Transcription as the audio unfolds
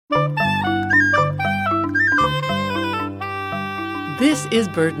This is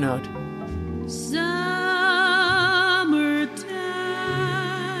BirdNote.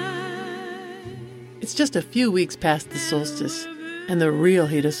 It's just a few weeks past the solstice, and the real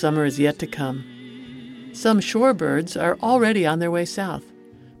heat of summer is yet to come. Some shorebirds are already on their way south,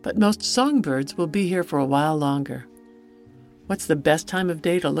 but most songbirds will be here for a while longer. What's the best time of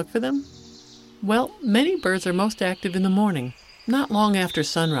day to look for them? Well, many birds are most active in the morning, not long after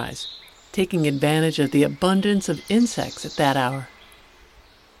sunrise, taking advantage of the abundance of insects at that hour.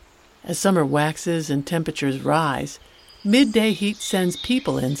 As summer waxes and temperatures rise, midday heat sends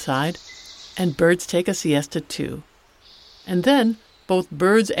people inside, and birds take a siesta too. And then, both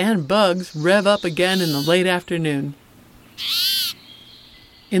birds and bugs rev up again in the late afternoon.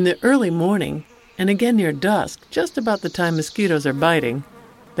 In the early morning, and again near dusk, just about the time mosquitoes are biting,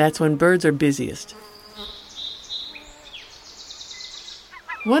 that's when birds are busiest.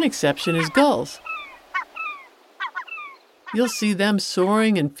 One exception is gulls. You'll see them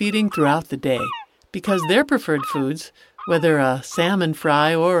soaring and feeding throughout the day, because their preferred foods, whether a salmon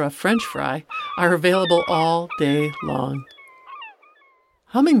fry or a French fry, are available all day long.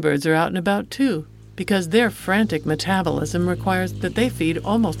 Hummingbirds are out and about too, because their frantic metabolism requires that they feed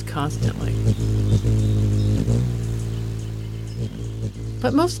almost constantly.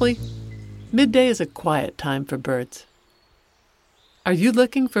 But mostly, midday is a quiet time for birds. Are you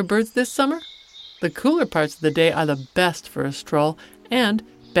looking for birds this summer? The cooler parts of the day are the best for a stroll and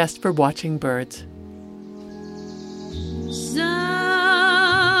best for watching birds.